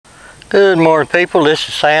Good morning, people. This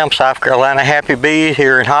is Sam, South Carolina Happy Bees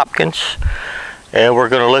here in Hopkins, and we're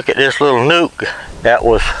going to look at this little nuke that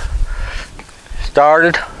was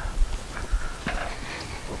started.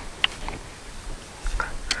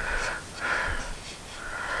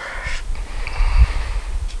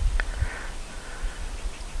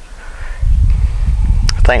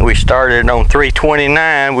 I think we started on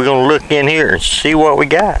 329. We're going to look in here and see what we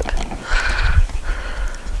got.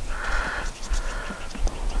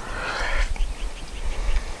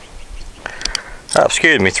 Oh,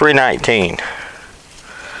 excuse me, 319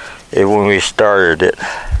 is when we started it.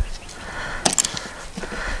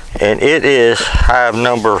 And it is hive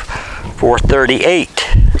number 438.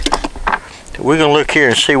 So we're going to look here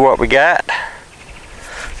and see what we got.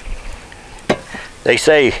 They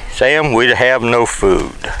say, Sam, we have no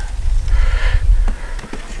food.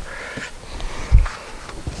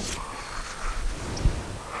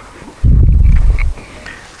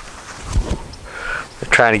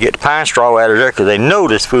 Trying to get the pine straw out of there because they know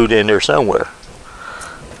there's food in there somewhere.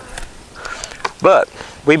 But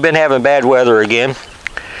we've been having bad weather again.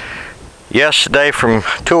 Yesterday from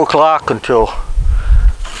 2 o'clock until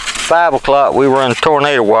 5 o'clock we were on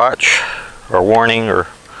tornado watch, or warning, or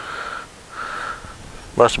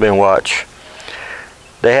must have been watch.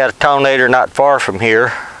 They had a tornado not far from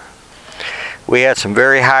here. We had some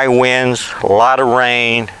very high winds, a lot of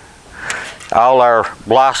rain. All our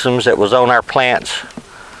blossoms that was on our plants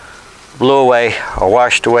blew away or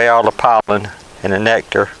washed away all the pollen and the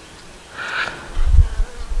nectar.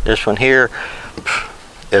 This one here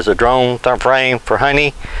is a drone frame for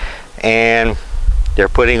honey, and they're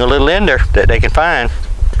putting a little in there that they can find.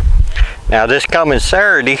 Now this coming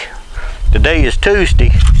Saturday, today is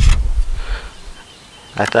Tuesday,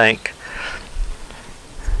 I think,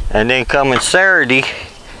 and then coming Saturday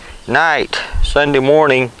night, Sunday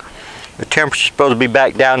morning, the temperature's supposed to be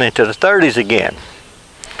back down into the 30s again.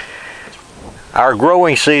 Our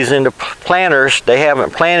growing season, the planters, they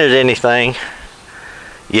haven't planted anything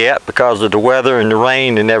yet because of the weather and the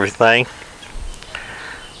rain and everything,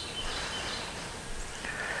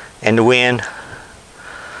 and the wind.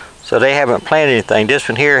 So they haven't planted anything. This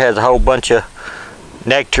one here has a whole bunch of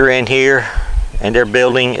nectar in here, and they're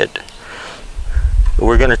building it.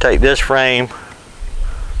 We're going to take this frame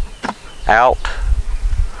out.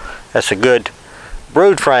 That's a good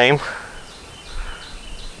brood frame.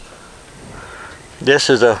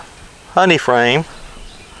 This is a honey frame.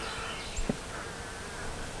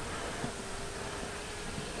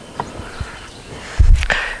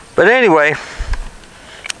 But anyway,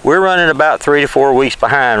 we're running about 3 to 4 weeks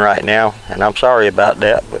behind right now, and I'm sorry about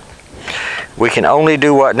that, but we can only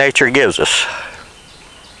do what nature gives us.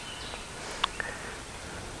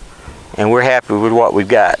 And we're happy with what we've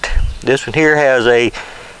got. This one here has a,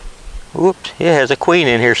 whoops, it has a queen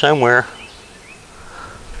in here somewhere.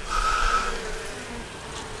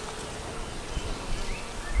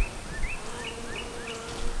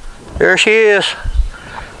 There she is.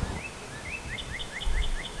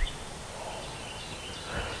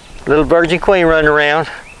 Little virgin queen running around.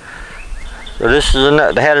 So this is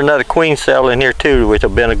another, they had another queen cell in here too, which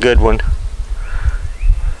have been a good one.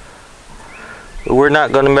 But we're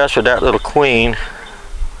not going to mess with that little queen.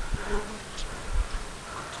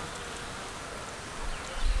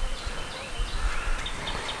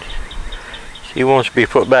 She wants to be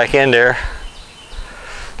put back in there.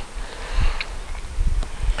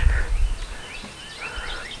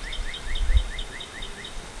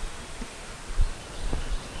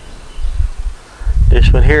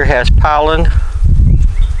 This one here has pollen.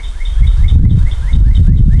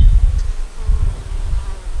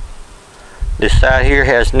 This side here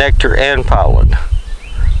has nectar and pollen. This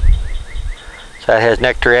side has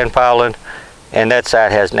nectar and pollen, and that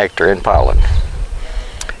side has nectar and pollen.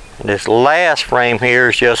 And this last frame here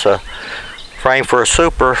is just a frame for a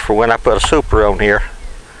super, for when I put a super on here.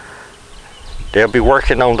 They'll be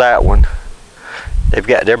working on that one.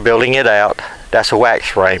 They're building it out. That's a wax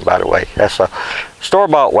frame, by the way. That's a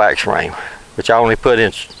store-bought wax frame, which I only put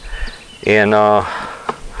in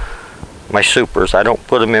my supers. I don't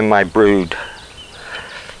put them in my brood.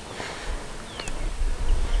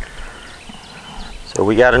 So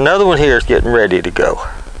we got another one here that's getting ready to go.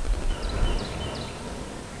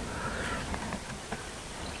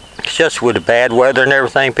 It's just with the bad weather and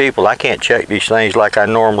everything, people, I can't check these things like I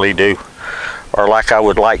normally do, or like I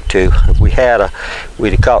would like to. If we had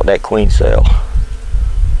we'd have caught that queen cell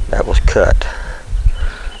that was cut.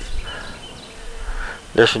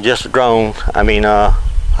 This is just a drone,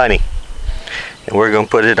 honey. And we're going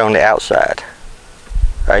to put it on the outside,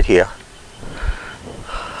 right here.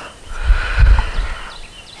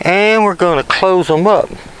 And we're going to close them up.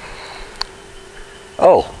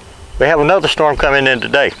 Oh, we have another storm coming in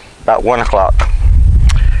today, about 1 o'clock.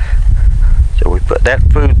 So we put that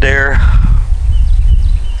food there.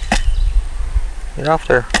 Get off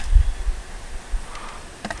there.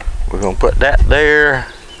 We're gonna put that there.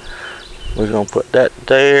 We're gonna put that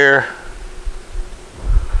there.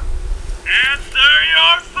 Answer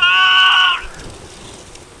your phone!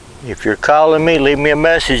 If you're calling me, leave me a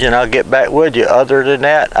message and I'll get back with you. Other than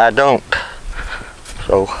that, I don't.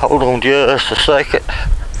 So hold on just a second.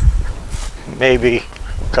 Maybe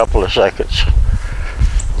a couple of seconds.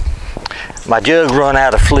 My jug run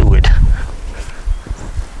out of fluid.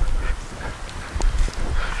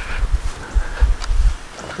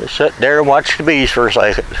 Just sit there and watch the bees for a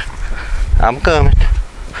second. I'm coming.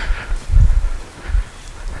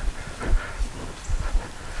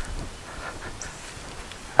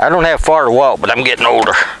 I don't have far to walk, but I'm getting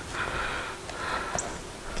older.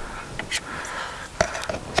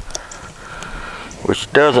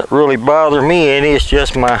 Which doesn't really bother me any, it's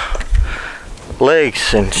just my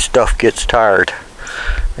legs and stuff gets tired.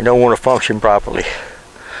 They don't want to function properly.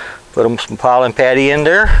 Put them some pollen patty in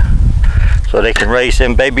there so they can raise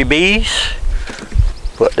them baby bees.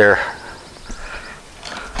 Put their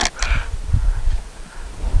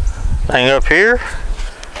thing up here.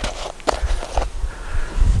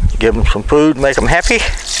 Give them some food, make them happy.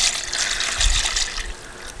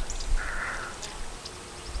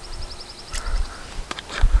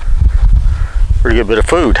 Pretty good bit of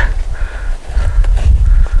food.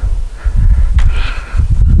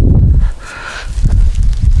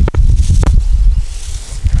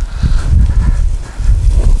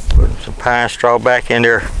 Putting some pine straw back in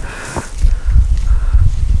their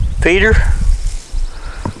feeder.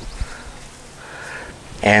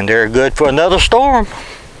 And they're good for another storm.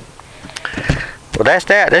 Well, that's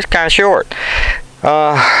that. That's kind of short.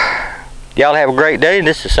 Y'all have a great day.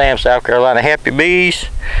 This is Sam, South Carolina Happy Bees.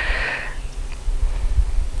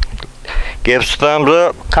 Give us a thumbs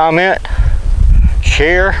up, comment,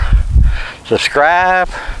 share, subscribe,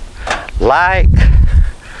 like,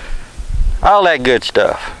 all that good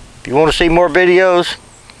stuff. If you want to see more videos,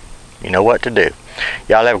 you know what to do.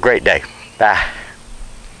 Y'all have a great day. Bye.